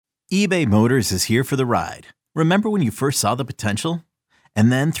eBay Motors is here for the ride. Remember when you first saw the potential?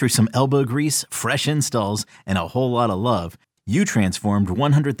 And then through some elbow grease, fresh installs, and a whole lot of love, you transformed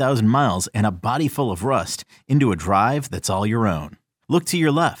 100,000 miles and a body full of rust into a drive that's all your own. Look to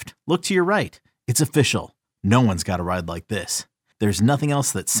your left. Look to your right. It's official. No one's got a ride like this. There's nothing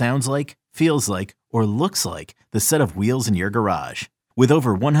else that sounds like, feels like, or looks like the set of wheels in your garage. With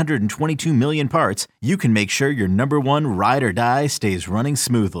over 122 million parts, you can make sure your number one ride or die stays running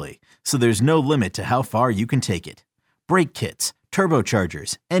smoothly. So there's no limit to how far you can take it. Brake kits,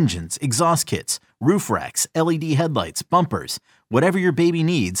 turbochargers, engines, exhaust kits, roof racks, LED headlights, bumpers, whatever your baby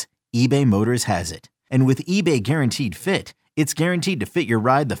needs, eBay Motors has it. And with eBay Guaranteed Fit, it's guaranteed to fit your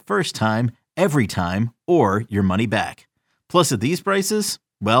ride the first time, every time, or your money back. Plus at these prices,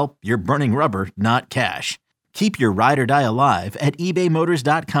 well, you're burning rubber, not cash. Keep your ride or die alive at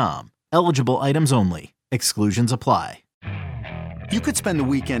ebaymotors.com. Eligible items only. Exclusions apply. You could spend the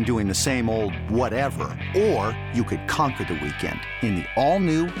weekend doing the same old whatever, or you could conquer the weekend in the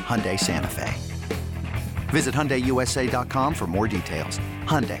all-new Hyundai Santa Fe. Visit HyundaiUSA.com for more details.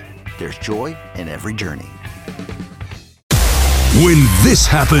 Hyundai, there's joy in every journey. When this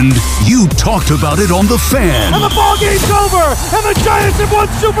happened, you talked about it on The Fan. And the ball game's over, and the Giants have won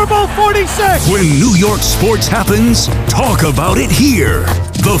Super Bowl 46. When New York sports happens, talk about it here.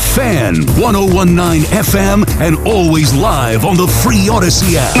 The Fan, 101.9 FM, and always live on the free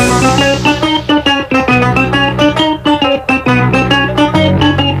Odyssey app.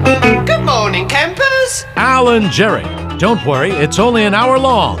 Good morning, campers. Alan Jerry. Don't worry, it's only an hour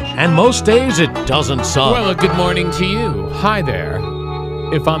long, and most days it doesn't suck. Well, good morning to you. Hi there.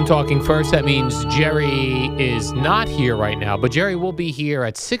 If I'm talking first, that means Jerry is not here right now, but Jerry will be here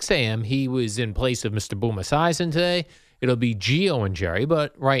at 6 a.m. He was in place of Mr. Boomer Esiason today. It'll be Gio and Jerry,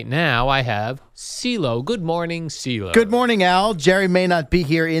 but right now I have CeeLo. Good morning, CeeLo. Good morning, Al. Jerry may not be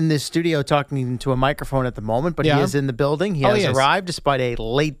here in this studio talking to a microphone at the moment, but he is in the building. He has arrived despite a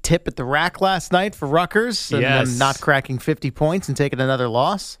late tip at the rack last night for Rutgers and them not cracking 50 points and taking another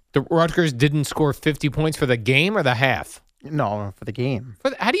loss. The Rutgers didn't score 50 points for the game or the half? No, for the game.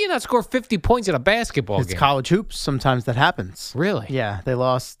 How do you not score 50 points in a basketball game? It's college hoops. Sometimes that happens. Really? Yeah. They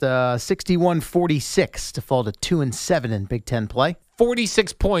lost 61-46 to fall to 2-7 in Big Ten play.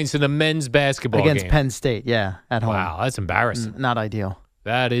 46 points in a men's basketball against game. Penn State, at home. Wow, that's embarrassing. Not ideal.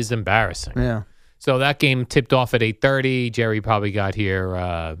 That is embarrassing. Yeah. So that game tipped off at 8:30. Jerry probably got here.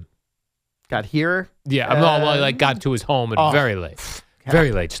 Got here? Yeah, got to his home at very late. God.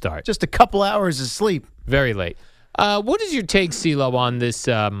 Very late start. Just a couple hours of sleep. Very late. What is your take, CeeLo, on this?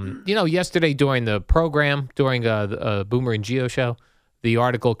 Yesterday during the program, during the Boomer and Gio show, the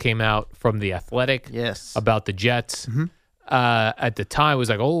article came out from The Athletic about the Jets. Mm-hmm. At the time, it was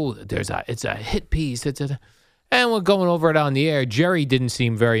like, it's a hit piece. And we're going over it on the air. Jerry didn't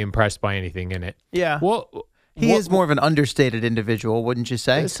seem very impressed by anything in it. Yeah. He is more of an understated individual, wouldn't you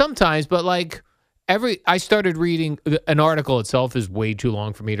say? Sometimes, but I started reading an article itself is way too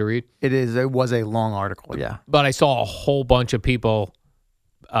long for me to read. It was a long article, yeah. But I saw a whole bunch of people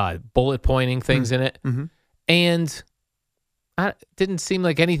bullet pointing things in it, and it didn't seem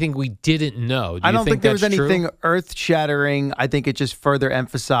like anything we didn't know. I don't think there was anything earth-shattering. I think it just further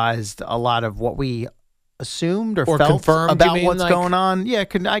emphasized a lot of what we assumed or felt confirmed, about what's going on. Yeah,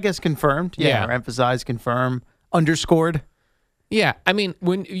 I guess confirmed. Yeah, or emphasized, confirmed, underscored. Yeah, I mean,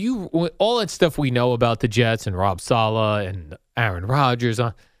 when all that stuff we know about the Jets and Rob Saleh and Aaron Rodgers,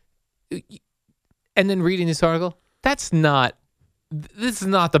 and then reading this article, this is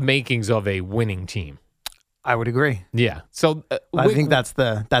not the makings of a winning team. I would agree. Yeah, so I think that's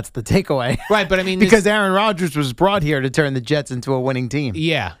the takeaway, right? But I mean, because Aaron Rodgers was brought here to turn the Jets into a winning team.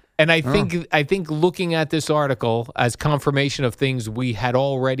 Yeah, and I think looking at this article as confirmation of things we had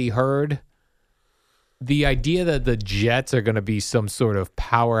already heard. The idea that the Jets are going to be some sort of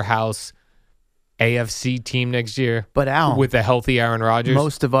powerhouse AFC team next year, but Al, with a healthy Aaron Rodgers,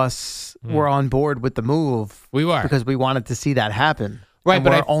 most of us were on board with the move. We were, because we wanted to see that happen. Right, and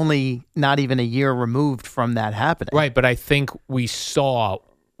but we're only not even a year removed from that happening. Right, but I think we saw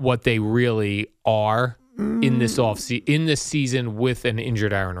what they really are in this season with an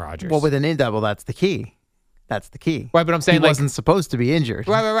injured Aaron Rodgers. Well, with an double, that's the key. That's the key. Right, but I'm saying he wasn't supposed to be injured.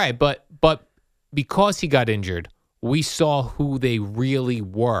 Right. But because he got injured, we saw who they really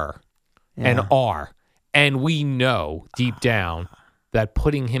were and are. And we know deep down that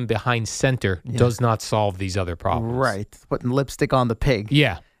putting him behind center does not solve these other problems. Right. Putting lipstick on the pig.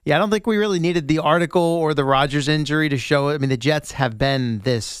 Yeah. Yeah, I don't think we really needed the article or the Rodgers injury to show it. I mean, the Jets have been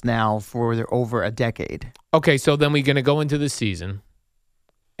this now for over a decade. Okay, so then we're going to go into the season,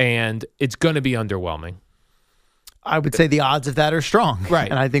 and it's going to be underwhelming. I would say the odds of that are strong. Right.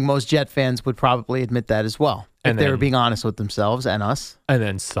 And I think most Jet fans would probably admit that as well. If they were being honest with themselves and us. And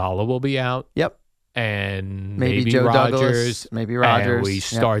then Saleh will be out. Yep. And maybe Joe Rodgers. Douglas, maybe Rodgers. And we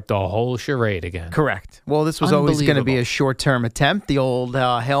start the whole charade again. Correct. Well, this was always going to be a short-term attempt. The old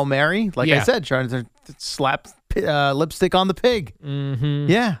Hail Mary, like I said, trying to slap lipstick on the pig.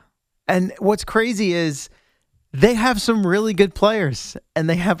 Mm-hmm. Yeah. And what's crazy is they have some really good players, and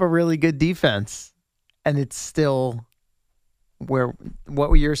they have a really good defense. And it's still what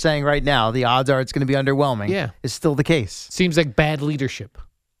you're saying right now, the odds are it's going to be underwhelming. Yeah. Is still the case. Seems like bad leadership.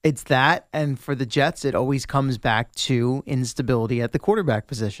 It's that, and for the Jets, it always comes back to instability at the quarterback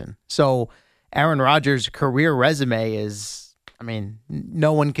position. So Aaron Rodgers' career resume is,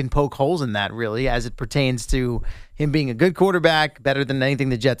 no one can poke holes in that, really, as it pertains to him being a good quarterback, better than anything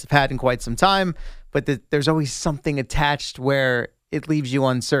the Jets have had in quite some time. But there's always something attached where it leaves you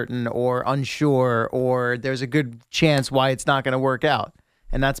uncertain or unsure, or there's a good chance why it's not going to work out.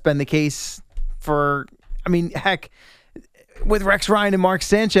 And that's been the case for, heck, with Rex Ryan and Mark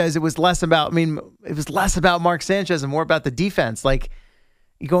Sanchez, it was less about Mark Sanchez and more about the defense. Like,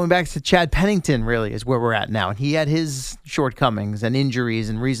 going back to Chad Pennington really is where we're at now. And he had his shortcomings and injuries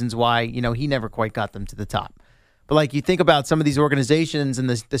and reasons why, he never quite got them to the top. But like, you think about some of these organizations and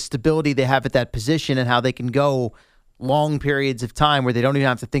the stability they have at that position and how they can go long periods of time where they don't even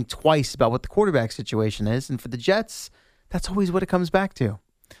have to think twice about what the quarterback situation is. And for the Jets, that's always what it comes back to.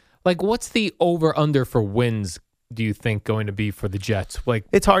 Like, what's the over-under for wins, do you think, going to be for the Jets? Like,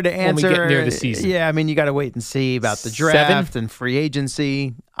 it's hard to answer when we get near the season. Yeah, you got to wait and see about the draft and free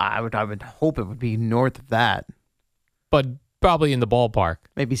agency. I would hope it would be north of that. But probably in the ballpark.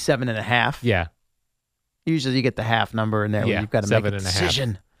 Maybe 7.5. Yeah. Usually you get the half number in there where you've got to make a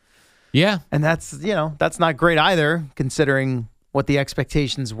decision. Yeah. And that's not great either, considering what the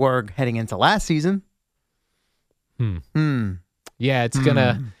expectations were heading into last season. Yeah, it's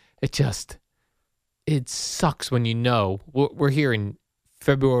it sucks when we're here in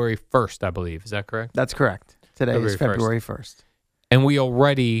February 1st, I believe. Is that correct? That's correct. Today is February 1st. And we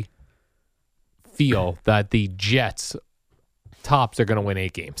already feel that the Jets tops are going to win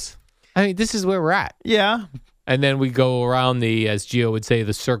 8 games. This is where we're at. Yeah. And then we go around as Gio would say,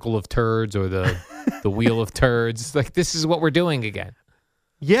 the circle of turds or the wheel of turds. Like, this is what we're doing again.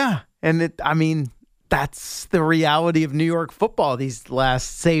 Yeah. And that's the reality of New York football these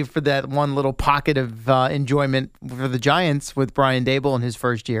last, save for that one little pocket of enjoyment for the Giants with Brian Daboll in his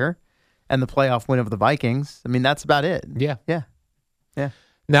first year and the playoff win of the Vikings. That's about it. Yeah. Yeah. Yeah.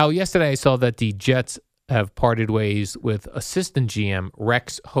 Now, yesterday I saw that the Jets have parted ways with assistant GM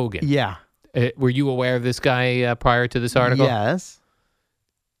Rex Hogan. Yeah. Were you aware of this guy prior to this article? Yes.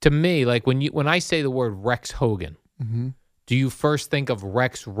 To me, like when I say the word Rex Hogan, do you first think of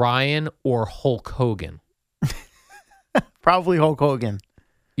Rex Ryan or Hulk Hogan? Probably Hulk Hogan.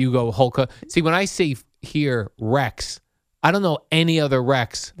 You go Hulk Hogan. See, when I say here Rex, I don't know any other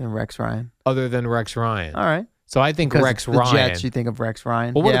Rex than Rex Ryan. Other than Rex Ryan. All right. So I think because Rex the Ryan. Jets, you think of Rex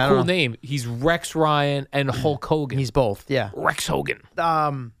Ryan. Well, what a cool name. He's Rex Ryan and Hulk Hogan. He's both, yeah. Rex Hogan.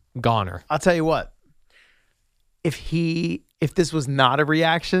 Goner. I'll tell you what. If this was not a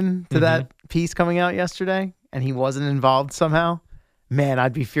reaction to that piece coming out yesterday and he wasn't involved somehow, man,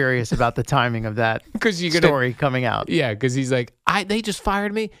 I'd be furious about the timing of that story coming out. Yeah, because he's like, they just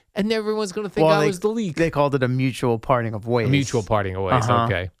fired me and everyone's going to think I was the leak. They called it a mutual parting of ways. A mutual parting of ways,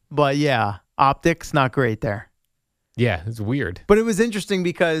 okay. But yeah, optics, not great there. Yeah, it's weird. But it was interesting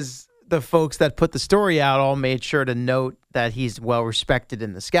because the folks that put the story out all made sure to note that he's well respected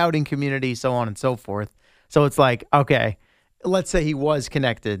in the scouting community, so on and so forth. So it's like, okay, let's say he was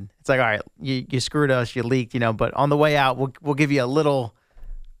connected. It's like, all right, you screwed us, you leaked, but on the way out, we'll give you a little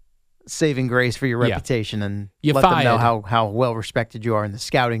saving grace for your reputation and let them know how well respected you are in the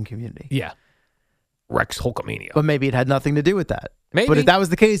scouting community. Yeah. Rex Hulkamania. But maybe it had nothing to do with that. Maybe. But if that was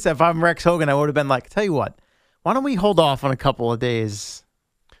the case, if I'm Rex Hogan, I would have been like, tell you what, why don't we hold off on a couple of days?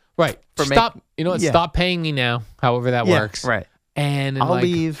 Right. Stop. Stop paying me now, however that works. Right. And I'll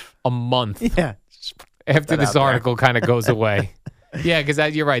leave a month. Yeah. After this article kind of goes away. Yeah,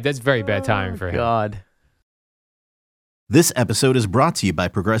 because you're right. That's very bad timing for him. God. This episode is brought to you by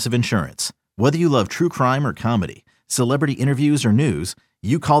Progressive Insurance. Whether you love true crime or comedy, celebrity interviews or news,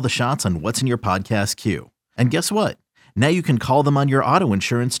 you call the shots on what's in your podcast queue. And guess what? Now you can call them on your auto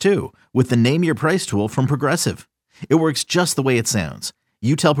insurance too with the Name Your Price tool from Progressive. It works just the way it sounds.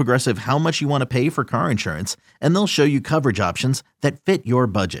 You tell Progressive how much you want to pay for car insurance, and they'll show you coverage options that fit your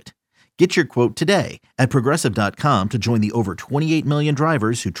budget. Get your quote today at Progressive.com to join the over 28 million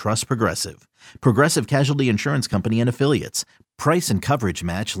drivers who trust Progressive. Progressive Casualty Insurance Company and Affiliates. Price and coverage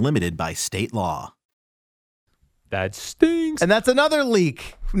match limited by state law. That stinks. And that's another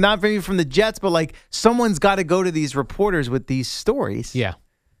leak. Not maybe from the Jets, but like someone's got to go to these reporters with these stories. Yeah.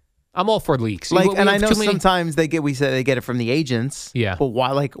 I'm all for leaks. Like, and I know sometimes they get it from the agents. Yeah. But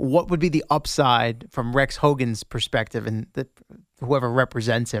why? Like, what would be the upside from Rex Hogan's perspective and whoever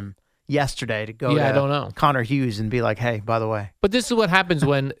represents him yesterday to go to I don't know. Connor Hughes and be like, hey, by the way. But this is what happens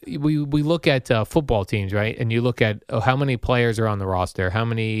when we look at football teams, right? And you look at how many players are on the roster, how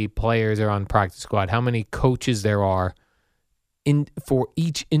many players are on practice squad, how many coaches there are for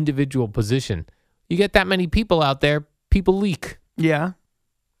each individual position. You get that many people out there, people leak. Yeah.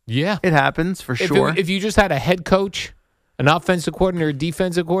 Yeah. It happens for sure. If you just had a head coach, an offensive coordinator, a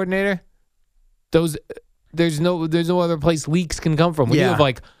defensive coordinator, there's no other place leaks can come from. When you have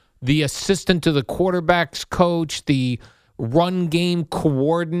like the assistant to the quarterback's coach, the run game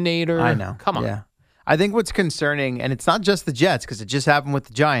coordinator. I know. Come on. Yeah. I think what's concerning, and it's not just the Jets, because it just happened with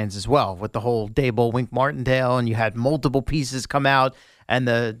the Giants as well, with the whole Daboll, Wink Martindale, and you had multiple pieces come out and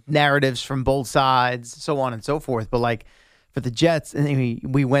the narratives from both sides, so on and so forth. But like for the Jets, and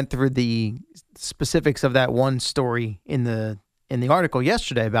we went through the specifics of that one story in the article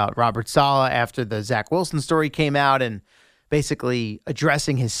yesterday about Robert Saleh after the Zach Wilson story came out and basically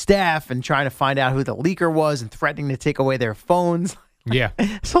addressing his staff and trying to find out who the leaker was and threatening to take away their phones. Yeah.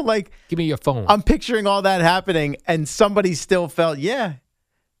 So like, give me your phone. I'm picturing all that happening and somebody still felt,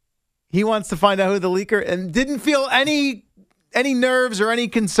 he wants to find out who the leaker and didn't feel any nerves or any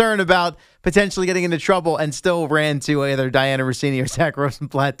concern about potentially getting into trouble and still ran to either Diana Rossini or Zach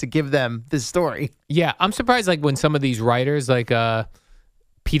Rosenblatt to give them this story. Yeah, I'm surprised like when some of these writers like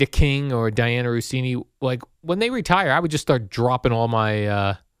Peter King or Diana Rossini, like when they retire, I would just start dropping all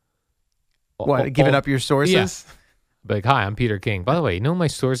my giving up your sources? Yeah. Like, hi, I'm Peter King. By the way, you know my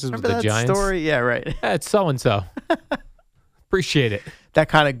sources Remember with the that Giants? Story? Yeah, right. It's so-and-so. Appreciate it. That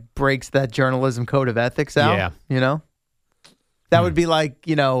kind of breaks that journalism code of ethics out. Yeah. You know? That would be like,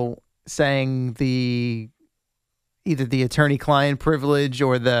 saying either the attorney-client privilege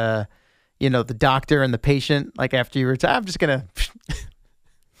or the doctor and the patient, like after you retire, I'm just going to...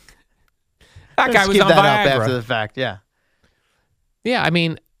 That guy was on that Viagra. Up after the fact, yeah. Yeah, I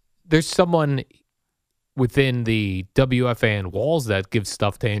mean, there's someone within the WFAN walls that gives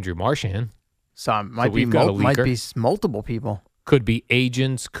stuff to Andrew Marchand. So might be multiple people. Could be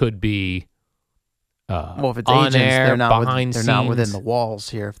agents, could be well, if it's on agents, air, they're not within scenes. the walls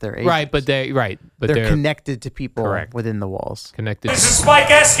here. If they're agents, but they're connected to people correct. within the walls. Connected. This is Spike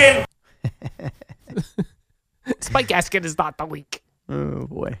Eskin. Spike Eskin is not the leak. Oh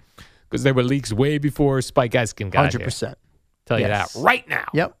boy, because there were leaks way before Spike Eskin got 100%. here. Tell you that right now.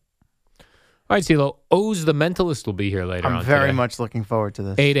 Yep. All right, CeeLo. Oz the Mentalist will be here later on. I'm very today. much looking forward to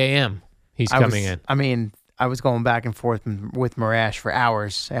this. 8 a.m. He's coming in. I mean, I was going back and forth with Marash for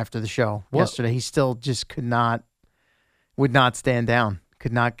hours after the show yesterday. He still just would not stand down,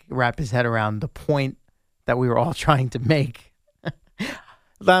 could not wrap his head around the point that we were all trying to make.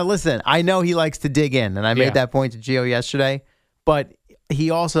 Now, listen, I know he likes to dig in, and I made that point to Gio yesterday, but he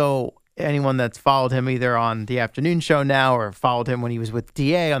also, anyone that's followed him either on the afternoon show now or followed him when he was with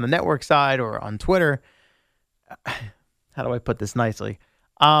DA on the network side or on Twitter, how do I put this nicely?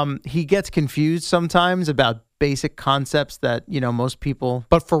 He gets confused sometimes about basic concepts that, most people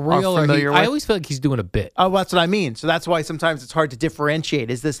but for real, are familiar with. I always feel like he's doing a bit. Oh, that's what I mean. So that's why sometimes it's hard to differentiate.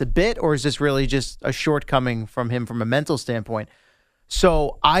 Is this a bit or is this really just a shortcoming from him from a mental standpoint?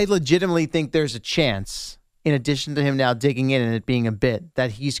 So I legitimately think there's a chance, in addition to him now digging in and it being a bit,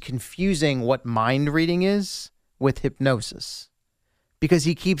 that he's confusing what mind reading is with hypnosis. Because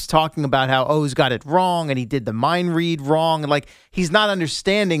he keeps talking about how O's got it wrong and he did the mind read wrong. And like, he's not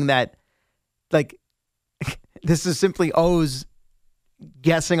understanding that, like, this is simply O's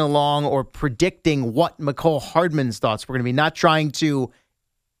guessing along or predicting what Mecole Hardman's thoughts were going to be, not trying to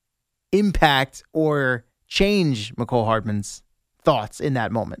impact or change Mecole Hardman's thoughts in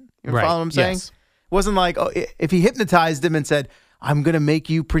that moment. You follow what I'm saying? Yes. It wasn't like, if he hypnotized him and said, I'm going to make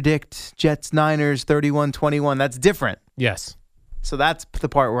you predict Jets-Niners 31-21, that's different. Yes. So that's the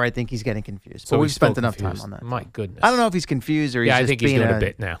part where I think he's getting confused. So but we've spent enough time on that. My goodness. I don't know if he's confused or he's just I think he's being doing a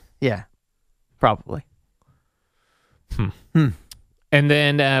bit now. Yeah, probably. And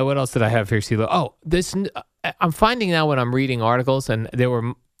then what else did I have here, CeeLo? Oh, I'm finding now when I'm reading articles, and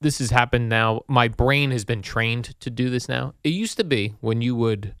this has happened now. My brain has been trained to do this now. It used to be when you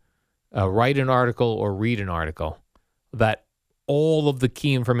would write an article or read an article that all of the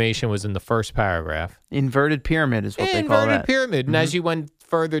key information was in the first paragraph. Inverted pyramid is what they call that. Inverted pyramid. And as you went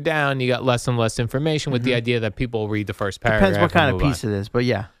further down, you got less and less information with the idea that people read the first paragraph. Depends what kind of piece it is, but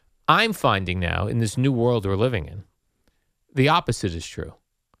yeah. I'm finding now in this new world we're living in, the opposite is true.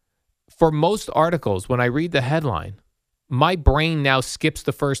 for most articles, when I read the headline, my brain now skips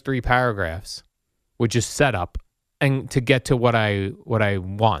the first 3 paragraphs, which is setup, and to get to what I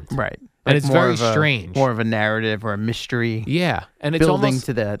want. Right. And it's very strange. More of a narrative or a mystery. Yeah. And it's building almost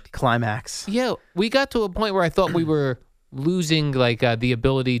to the climax. Yeah. We got to a point where I thought we were losing the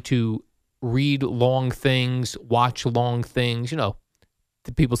ability to read long things, watch long things. The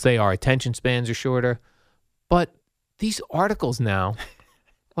people say our attention spans are shorter. But these articles now,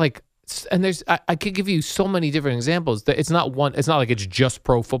 and I could give you so many different examples. It's not like it's just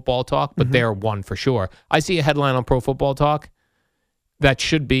Pro Football Talk, but they're one for sure. I see a headline on Pro Football Talk that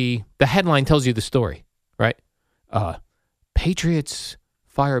should be, the headline tells you the story, right? Patriots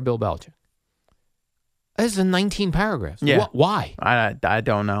fire Bill Belichick. This is 19 paragraphs. Yeah. Why? I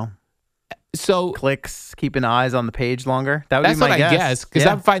don't know. So clicks, keeping eyes on the page longer. That's what I guess, because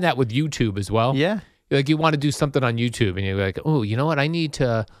I find that with YouTube as well. Yeah. Like you want to do something on YouTube, and you're like, oh, you know what? I need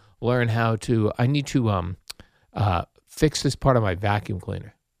to learn how to. I need to fix this part of my vacuum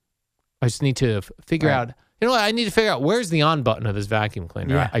cleaner. I just need to figure out. You know what? I need to figure out where's the on button of this vacuum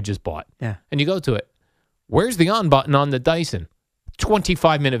cleaner I just bought. Yeah. And you go to it. Where's the on button on the Dyson?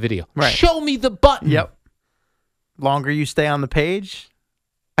 25-minute video. Right. Show me the button. Yep. Longer you stay on the page.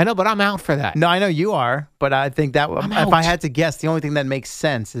 I know, but I'm out for that. No, I know you are, but I think that if I had to guess, the only thing that makes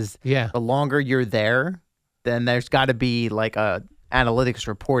sense is the longer you're there, then there's got to be like a analytics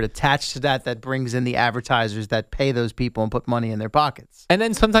report attached to that brings in the advertisers that pay those people and put money in their pockets. And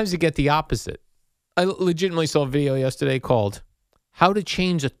then sometimes you get the opposite. I legitimately saw a video yesterday called How to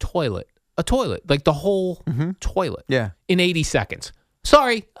Change a Toilet. A toilet, like the whole toilet in 80 seconds.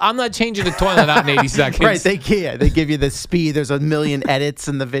 Sorry, I'm not changing the toilet out in 80 seconds. Right, they give you the speed. There's a million edits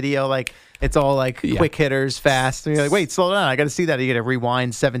in the video. Like it's all like quick hitters, fast. And you're like, wait, slow down. I got to see that. You got to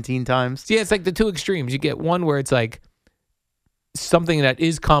rewind 17 times. Yeah, it's like the two extremes. You get one where it's like something that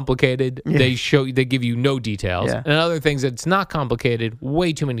is complicated. Yeah. They give you no details. Yeah. And other things that's not complicated,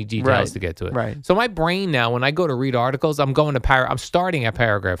 way too many details to get to it. Right. So my brain now, when I go to read articles, I'm starting at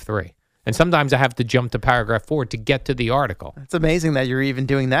paragraph 3. And sometimes I have to jump to paragraph 4 to get to the article. It's amazing that you're even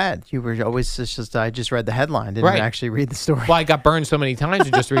doing that. You were always I just read the headline, didn't actually read the story. Well, I got burned so many times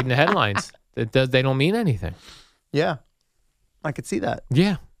with just reading the headlines. They don't mean anything. Yeah, I could see that.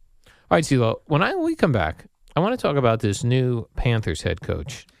 Yeah. All right, CeeLo, when we come back, I want to talk about this new Panthers head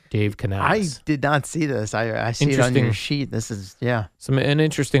coach, Dave Canales. I did not see this. I see it on your sheet. This is, an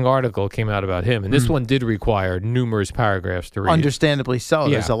interesting article came out about him. And this one did require numerous paragraphs to read. Understandably so.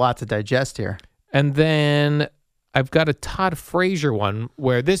 Yeah. There's a lot to digest here. And then I've got a Todd Frazier one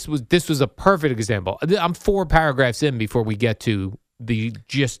where this was a perfect example. I'm 4 paragraphs in before we get to the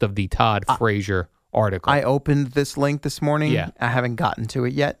gist of the Todd Frazier article. I opened this link this morning. Yeah. I haven't gotten to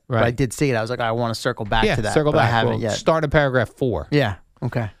it yet. Right. But I did see it. I was like, I want to circle back to that. Circle back. I haven't yet. Start at paragraph 4. Yeah.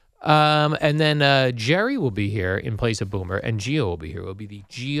 Okay. And then Jerry will be here in place of Boomer, and Gio will be here. It will be the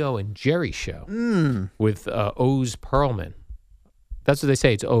Gio and Jerry show with Oz Perlman. That's what they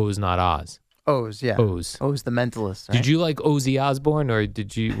say. It's Oz, not Oz. Oz, yeah. Oz the mentalist. Right? Did you like Ozzy Osbourne, or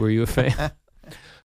were you a fan?